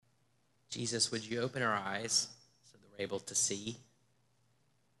Jesus, would you open our eyes so that we're able to see?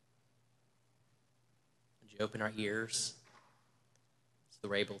 Would you open our ears so that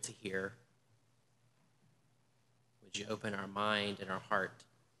we're able to hear? Would you open our mind and our heart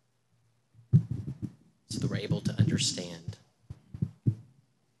so that we're able to understand?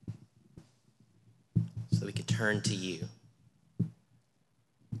 So that we could turn to you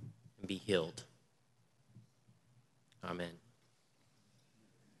and be healed. Amen.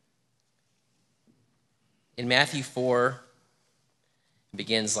 In Matthew 4, it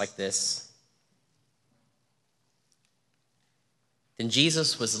begins like this. Then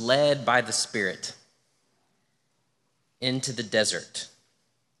Jesus was led by the Spirit into the desert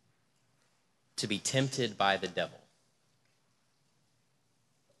to be tempted by the devil.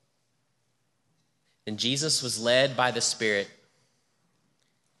 Then Jesus was led by the Spirit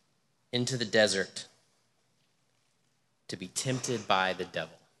into the desert to be tempted by the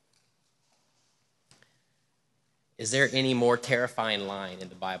devil. Is there any more terrifying line in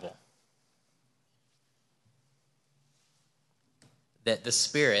the Bible? That the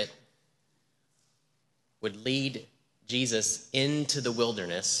Spirit would lead Jesus into the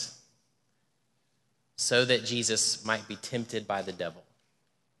wilderness so that Jesus might be tempted by the devil.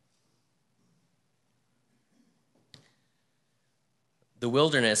 The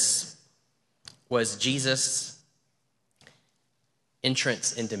wilderness was Jesus'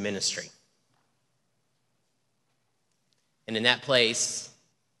 entrance into ministry. And in that place,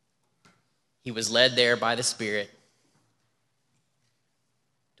 he was led there by the Spirit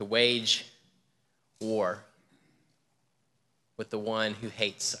to wage war with the one who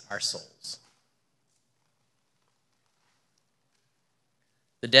hates our souls.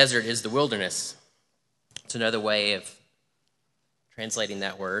 The desert is the wilderness. It's another way of translating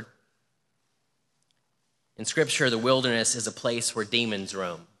that word. In Scripture, the wilderness is a place where demons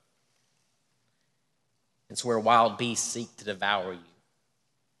roam. It's where wild beasts seek to devour you.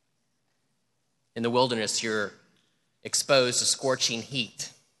 In the wilderness, you're exposed to scorching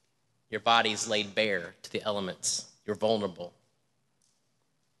heat. Your body's laid bare to the elements. You're vulnerable.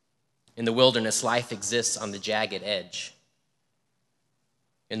 In the wilderness, life exists on the jagged edge.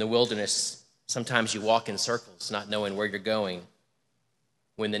 In the wilderness, sometimes you walk in circles, not knowing where you're going,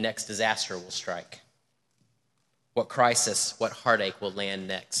 when the next disaster will strike. What crisis, what heartache will land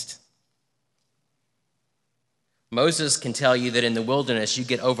next? Moses can tell you that in the wilderness, you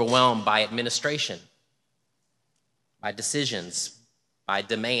get overwhelmed by administration, by decisions, by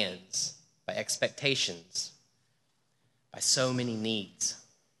demands, by expectations, by so many needs.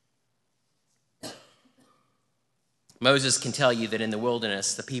 Moses can tell you that in the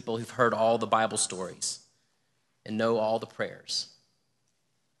wilderness, the people who've heard all the Bible stories and know all the prayers,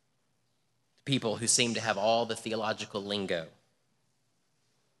 the people who seem to have all the theological lingo,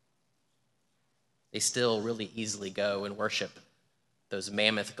 they still really easily go and worship those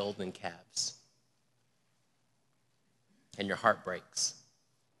mammoth golden calves. And your heart breaks.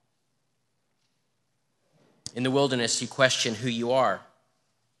 In the wilderness, you question who you are.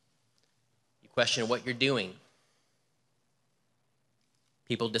 You question what you're doing.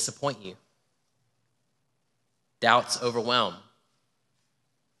 People disappoint you. Doubts overwhelm.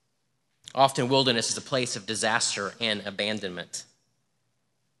 Often wilderness is a place of disaster and abandonment.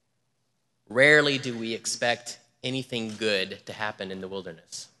 Rarely do we expect anything good to happen in the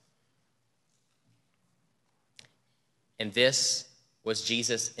wilderness. And this was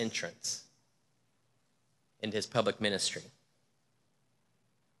Jesus' entrance into his public ministry.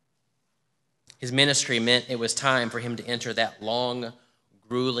 His ministry meant it was time for him to enter that long,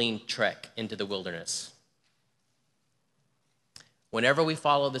 grueling trek into the wilderness. Whenever we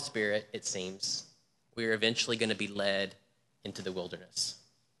follow the Spirit, it seems, we are eventually going to be led into the wilderness.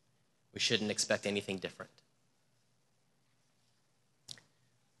 We shouldn't expect anything different.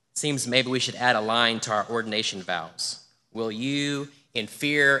 It seems maybe we should add a line to our ordination vows. Will you, in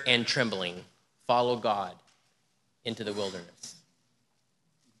fear and trembling, follow God into the wilderness?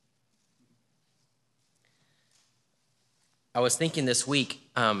 I was thinking this week,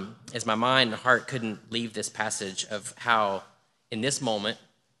 as my mind and heart couldn't leave this passage, of how in this moment,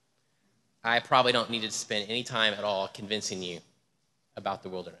 I probably don't need to spend any time at all convincing you about the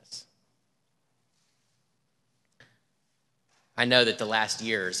wilderness. I know that the last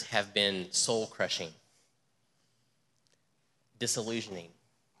years have been soul-crushing, disillusioning,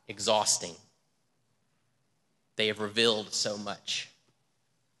 exhausting. They have revealed so much.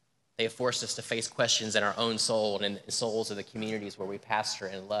 They have forced us to face questions in our own soul and in the souls of the communities where we pastor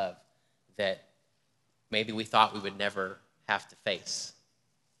and love that maybe we thought we would never have to face.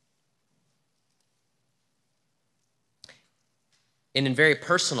 And in very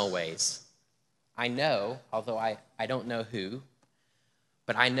personal ways, I know, although I don't know who,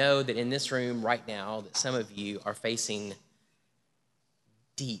 but I know that in this room right now that some of you are facing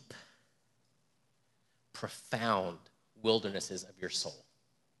deep, profound wildernesses of your soul.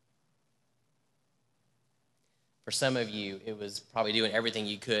 For some of you, it was probably doing everything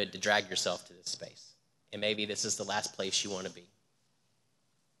you could to drag yourself to this space. And maybe this is the last place you want to be.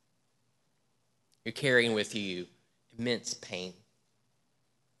 You're carrying with you immense pain.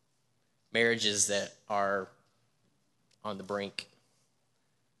 Marriages that are on the brink.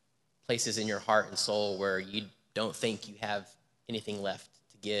 Places in your heart and soul where you don't think you have anything left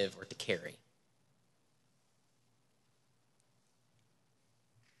to give or to carry.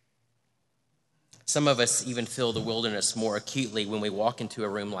 Some of us even feel the wilderness more acutely when we walk into a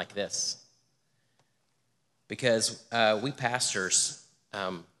room like this. Because we pastors,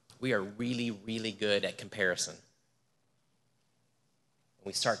 we are really, really good at comparison.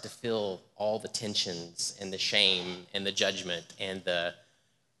 We start to feel all the tensions and the shame and the judgment and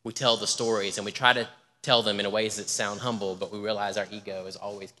we tell the stories and we try to tell them in ways that sound humble, but we realize our ego is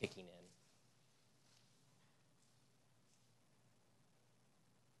always kicking in.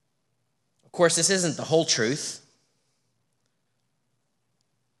 Of course, this isn't the whole truth.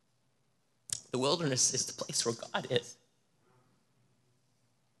 The wilderness is the place where God is.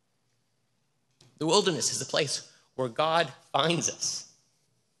 The wilderness is the place where God finds us.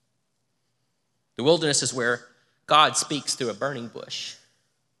 The wilderness is where God speaks through a burning bush,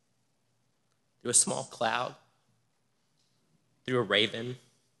 through a small cloud, through a raven,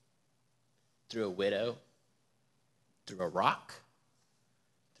 through a widow, through a rock,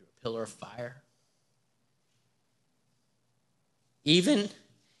 through a pillar of fire. Even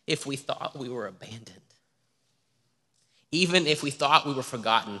if we thought we were abandoned, even if we thought we were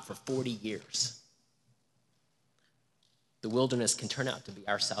forgotten for 40 years, the wilderness can turn out to be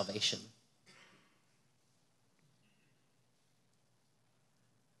our salvation.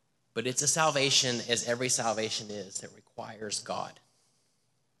 But it's a salvation, as every salvation is, that requires God.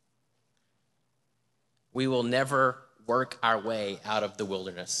 We will never work our way out of the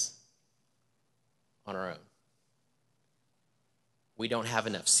wilderness on our own. We don't have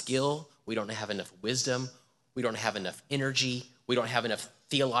enough skill. We don't have enough wisdom. We don't have enough energy. We don't have enough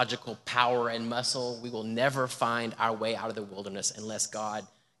theological power and muscle. We will never find our way out of the wilderness unless God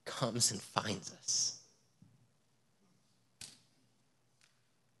comes and finds us.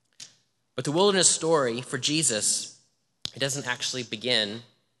 But the wilderness story for Jesus, it doesn't actually begin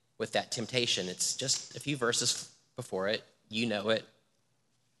with that temptation. It's just a few verses before it. You know it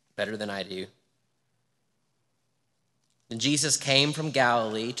better than I do. Then Jesus came from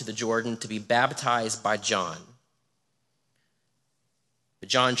Galilee to the Jordan to be baptized by John. But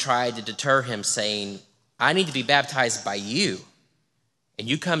John tried to deter him, saying, I need to be baptized by you, and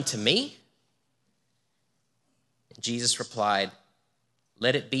you come to me? And Jesus replied,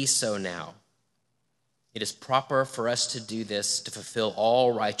 let it be so now. It is proper for us to do this to fulfill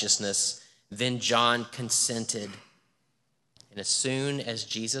all righteousness. Then John consented. And as soon as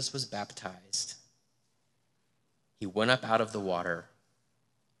Jesus was baptized, he went up out of the water.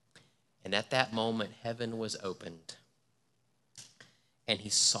 And at that moment, heaven was opened. And he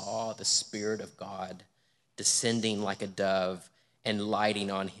saw the Spirit of God descending like a dove and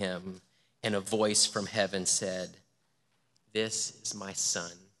lighting on him. And a voice from heaven said, this is my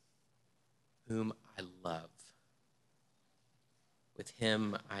Son, whom I love. With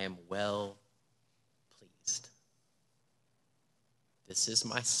him I am well pleased. This is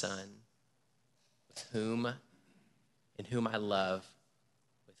my Son, in whom I love,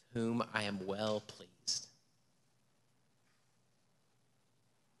 with whom I am well pleased.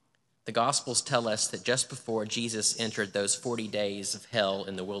 The Gospels tell us that just before Jesus entered those 40 days of hell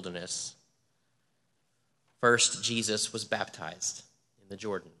in the wilderness, first, Jesus was baptized in the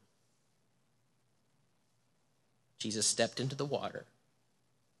Jordan. Jesus stepped into the water.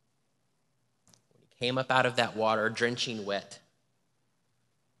 When he came up out of that water, drenching wet,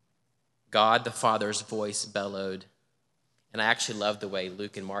 God the Father's voice bellowed. And I actually love the way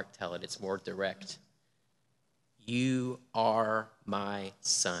Luke and Mark tell it. It's more direct. You are my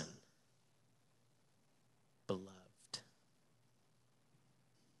Son, beloved.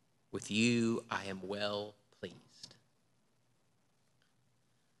 With you I am well pleased.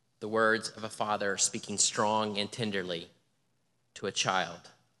 The words of a father speaking strong and tenderly to a child.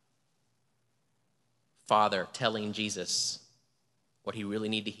 Father telling Jesus what he really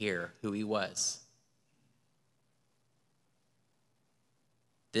needed to hear, who he was.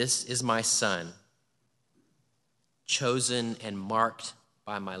 This is my Son, chosen and marked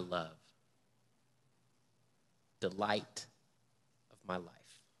by my love. Delight my life.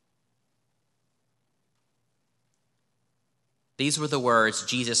 These were the words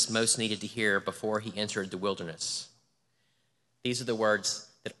Jesus most needed to hear before he entered the wilderness. These are the words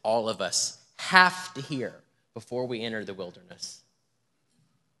that all of us have to hear before we enter the wilderness.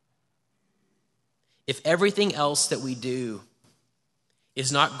 If everything else that we do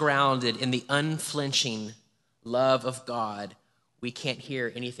is not grounded in the unflinching love of God, we can't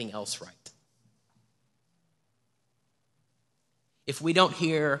hear anything else right. If we don't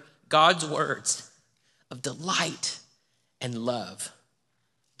hear God's words of delight and love,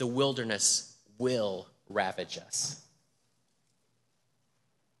 the wilderness will ravage us.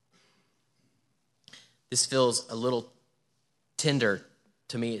 This feels a little tender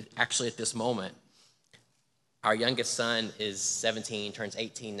to me, actually, at this moment. Our youngest son is 17, turns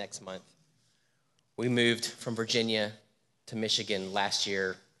 18 next month. We moved from Virginia to Michigan last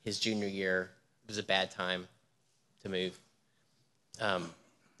year, his junior year. It was a bad time to move.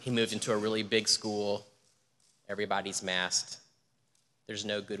 He moved into a really big school. Everybody's masked. There's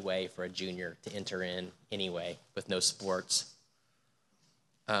no good way for a junior to enter in anyway, with no sports.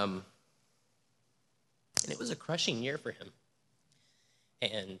 And it was a crushing year for him.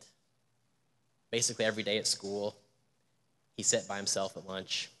 And basically every day at school, he sat by himself at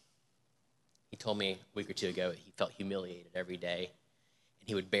lunch. He told me a week or two ago that he felt humiliated every day. And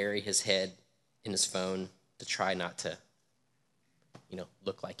he would bury his head in his phone to try not to,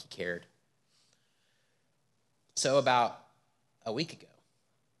 look like he cared. So about a week ago,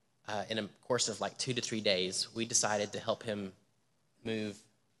 in a course of like 2 to 3 days, we decided to help him move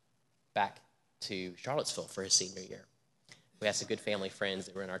back to Charlottesville for his senior year. We had some good family friends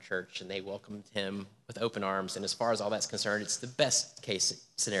that were in our church, and they welcomed him with open arms. And as far as all that's concerned, it's the best case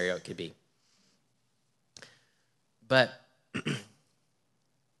scenario it could be. But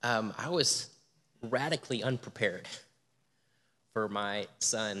I was radically unprepared for my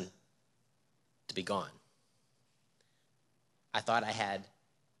son to be gone. I thought I had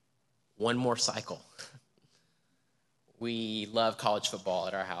one more cycle. We love college football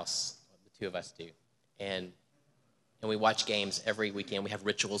at our house. The two of us do. And we watch games every weekend. We have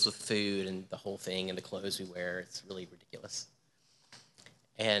rituals with food and the whole thing and the clothes we wear. It's really ridiculous.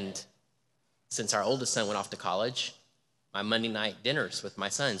 And since our oldest son went off to college, my Monday night dinners with my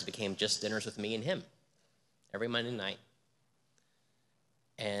sons became just dinners with me and him every Monday night.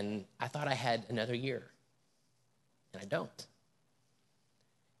 And I thought I had another year, and I don't.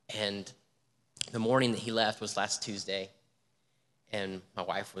 And the morning that he left was last Tuesday, and my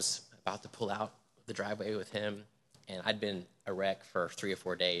wife was about to pull out the driveway with him, and I'd been a wreck for 3 or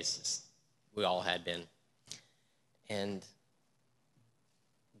 4 days. We all had been. And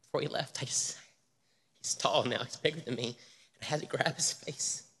before he left, he's tall now, he's bigger than me, and I had to grab his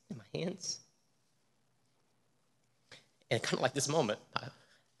face in my hands. And kind of like this moment,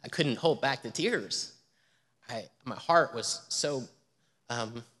 I couldn't hold back the tears. My heart was so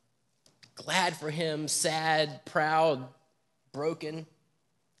glad for him, sad, proud, broken.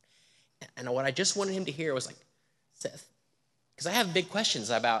 And what I just wanted him to hear was like, Seth, because I have big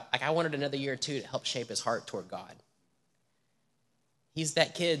questions about, I wanted another year or two to help shape his heart toward God. He's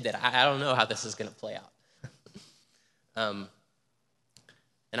that kid that I don't know how this is going to play out. And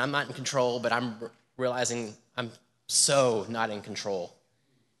I'm not in control, but I'm realizing I'm so not in control.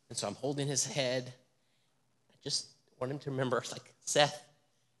 And so I'm holding his head. I just want him to remember, it's like, Seth,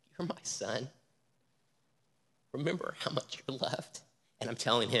 you're my son. Remember how much you're loved. And I'm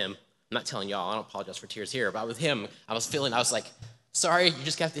telling him, I'm not telling y'all, I don't apologize for tears here, but with him, I was like, sorry, you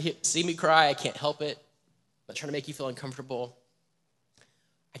just have to see me cry. I can't help it. I'm not trying to make you feel uncomfortable.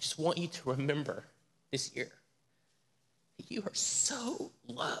 I just want you to remember this year that you are so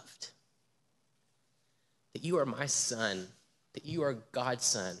loved, that you are my son, that you are God's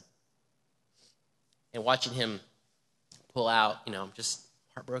son. And watching him pull out, I'm just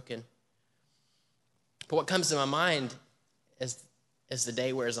heartbroken. But what comes to my mind as the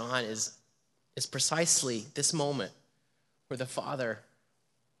day wears on is precisely this moment where the Father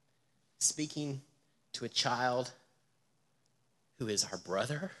speaking to a child who is our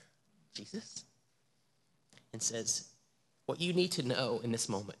brother, Jesus, and says, what you need to know in this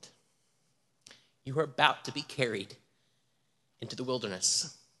moment, you are about to be carried into the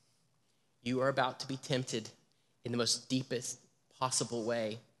wilderness. You are about to be tempted in the most deepest possible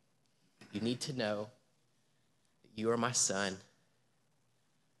way. You need to know that you are my son.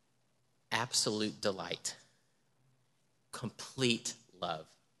 Absolute delight. Complete love.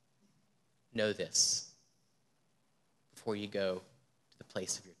 Know this before you go to the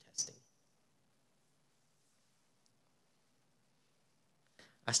place of your testing.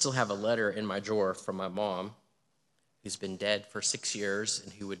 I still have a letter in my drawer from my mom who's been dead for 6 years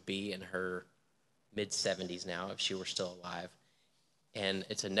and who would be in her mid-70s now if she were still alive. And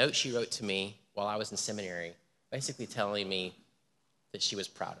it's a note she wrote to me while I was in seminary, basically telling me that she was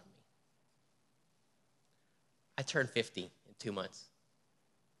proud of me. I turned 50 in 2 months.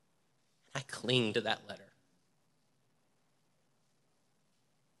 I cling to that letter.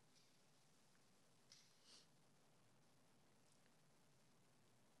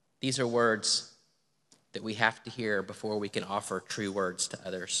 These are words that we have to hear before we can offer true words to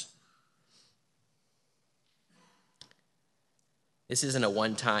others. This isn't a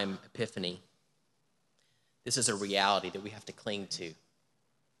one-time epiphany. This is a reality that we have to cling to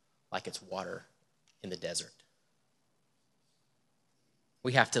like it's water in the desert.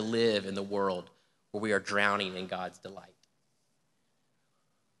 We have to live in the world where we are drowning in God's delight.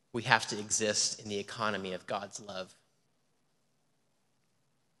 We have to exist in the economy of God's love.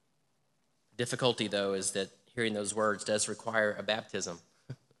 The difficulty, though, is that hearing those words does require a baptism.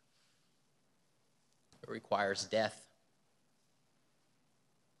 It requires death.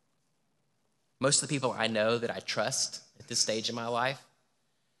 Most of the people I know that I trust at this stage in my life,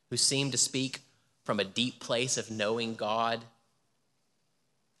 who seem to speak from a deep place of knowing God,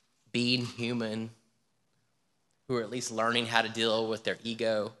 being human, who are at least learning how to deal with their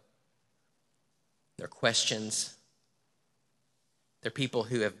ego, their questions. They're people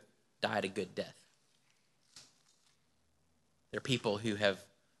who have died a good death. They're people who have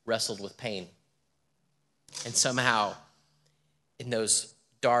wrestled with pain. And somehow, in those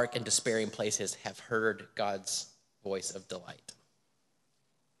dark and despairing places, have heard God's voice of delight.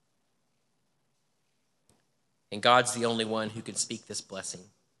 And God's the only one who can speak this blessing,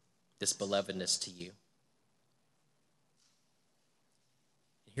 this belovedness to you.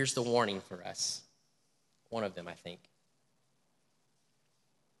 Here's the warning for us. One of them, I think.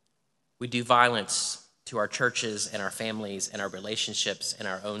 We do violence to our churches and our families and our relationships and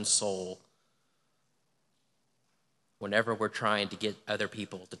our own soul whenever we're trying to get other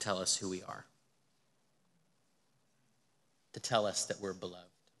people to tell us who we are, to tell us that we're beloved.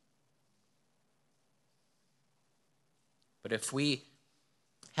 But if we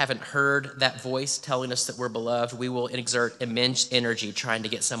haven't heard that voice telling us that we're beloved, we will exert immense energy trying to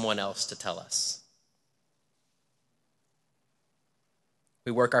get someone else to tell us.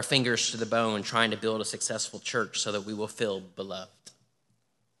 We work our fingers to the bone trying to build a successful church so that we will feel beloved.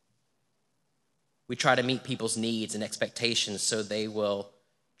 We try to meet people's needs and expectations so they will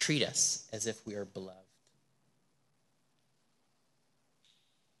treat us as if we are beloved.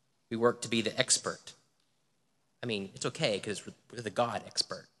 We work to be the expert. I mean, it's okay because we're the God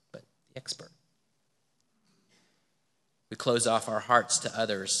expert, but the expert. We close off our hearts to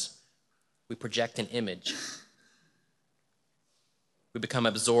others. We project an image. We become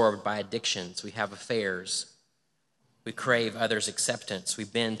absorbed by addictions. We have affairs. We crave others' acceptance. We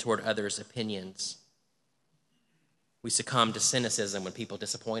bend toward others' opinions. We succumb to cynicism when people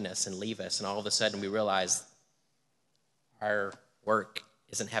disappoint us and leave us, and all of a sudden we realize our work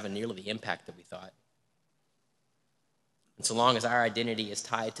isn't having nearly the impact that we thought. And so long as our identity is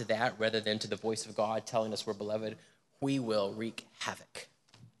tied to that rather than to the voice of God telling us we're beloved, we will wreak havoc.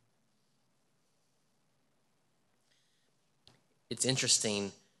 It's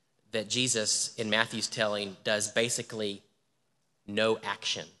interesting that Jesus, in Matthew's telling, does basically no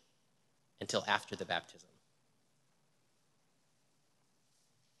action until after the baptism.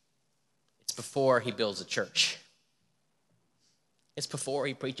 It's before he builds a church. It's before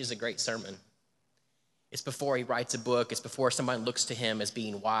he preaches a great sermon. It's before he writes a book. It's before somebody looks to him as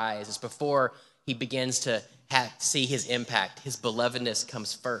being wise. It's before he begins to see his impact. His belovedness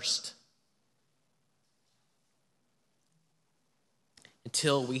comes first.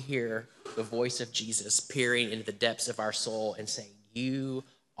 Until we hear the voice of Jesus peering into the depths of our soul and saying, "You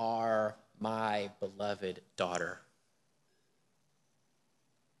are my beloved daughter.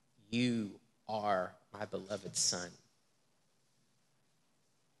 You are my beloved son."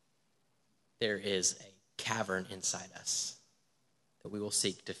 There is a cavern inside us that we will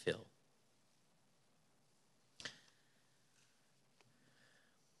seek to fill.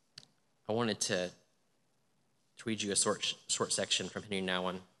 I wanted to read you a short section from Henry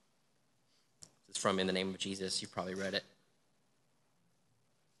Nouwen. It's from In the Name of Jesus. You've probably read it.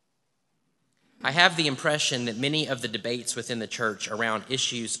 I have the impression that many of the debates within the church around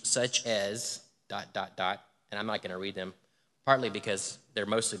issues such as ... and I'm not going to read them, partly because they're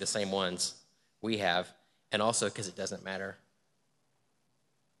mostly the same ones we have, and also because it doesn't matter,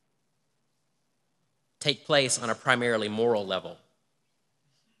 take place on a primarily moral level.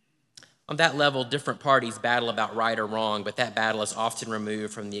 On that level, different parties battle about right or wrong, but that battle is often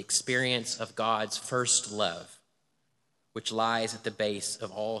removed from the experience of God's first love which lies at the base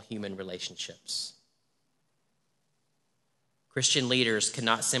of all human relationships. Christian leaders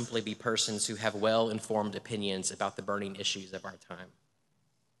cannot simply be persons who have well-informed opinions about the burning issues of our time.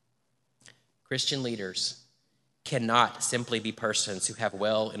 Christian leaders cannot simply be persons who have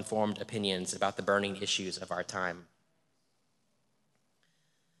well-informed opinions about the burning issues of our time.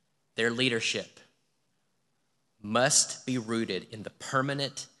 Their leadership must be rooted in the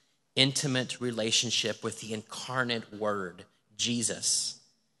permanent, intimate relationship with the incarnate Word, Jesus.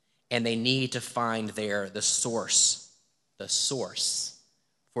 And they need to find there the source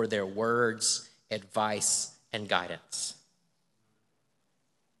for their words, advice, and guidance.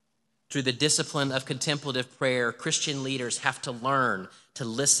 Through the discipline of contemplative prayer, Christian leaders have to learn to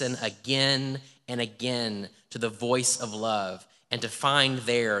listen again and again to the voice of love and to find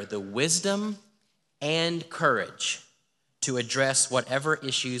there the wisdom and courage to address whatever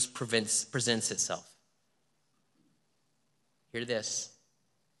issues presents itself. Hear this.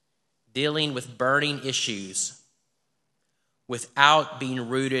 Dealing with burning issues without being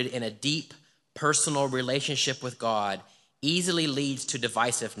rooted in a deep personal relationship with God easily leads to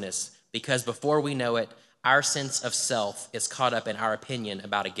divisiveness, because before we know it, our sense of self is caught up in our opinion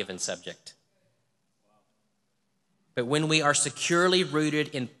about a given subject. But when we are securely rooted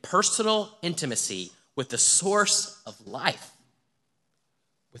in personal intimacy with the source of life,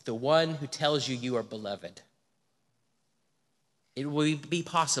 with the one who tells you you are beloved, it will be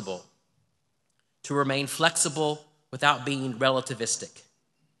possible to remain flexible without being relativistic,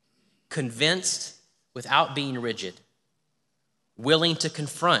 convinced without being rigid, willing to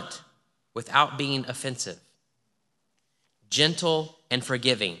confront without being offensive, gentle and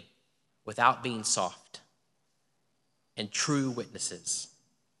forgiving without being soft, and true witnesses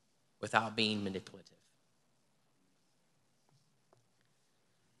without being manipulative.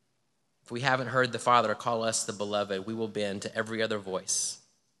 If we haven't heard the Father call us the beloved, we will bend to every other voice.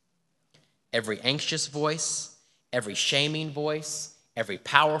 Every anxious voice, every shaming voice, every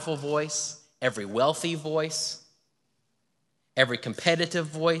powerful voice, every wealthy voice, every competitive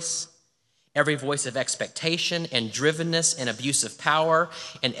voice, every voice of expectation and drivenness and abuse of power,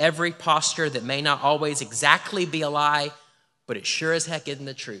 and every posture that may not always exactly be a lie, but it sure as heck isn't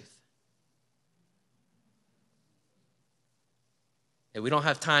the truth. And we don't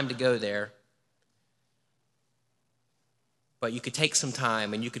have time to go there, but you could take some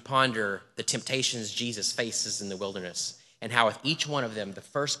time and you could ponder the temptations Jesus faces in the wilderness, and how with each one of them, the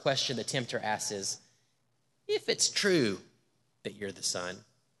first question the tempter asks is, if it's true that you're the Son.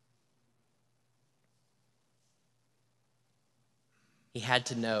 He had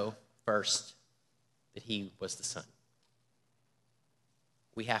to know first that he was the Son.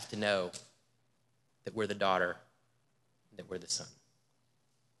 We have to know that we're the daughter, that we're the son.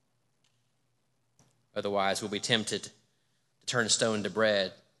 Otherwise, we'll be tempted to turn stone to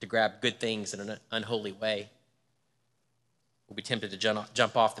bread, to grab good things in an unholy way. We'll be tempted to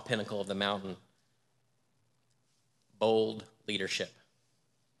jump off the pinnacle of the mountain. Bold leadership.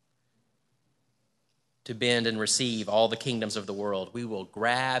 To bend and receive all the kingdoms of the world. We will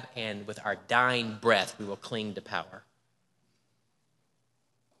grab, and with our dying breath, we will cling to power.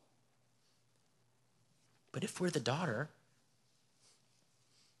 But if we're the daughter,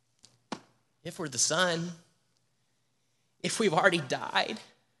 if we're the son, if we've already died,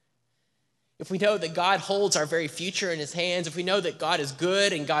 if we know that God holds our very future in his hands, if we know that God is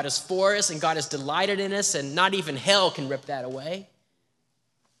good and God is for us and God is delighted in us and not even hell can rip that away,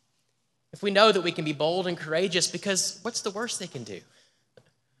 if we know that we can be bold and courageous, because what's the worst they can do?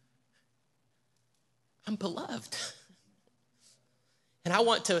 I'm beloved. And I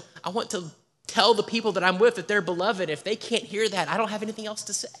want to tell the people that I'm with that they're beloved. If they can't hear that, I don't have anything else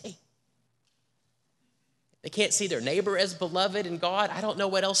to say. They can't see their neighbor as beloved in God. I don't know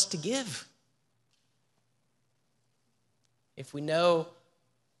what else to give. If we know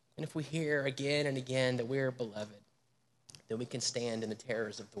and if we hear again and again that we're beloved, then we can stand in the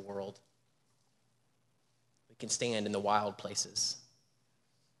terrors of the world. We can stand in the wild places.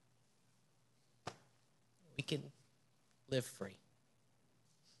 We can live free.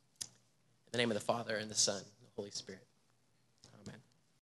 In the name of the Father, and the Son, and the Holy Spirit.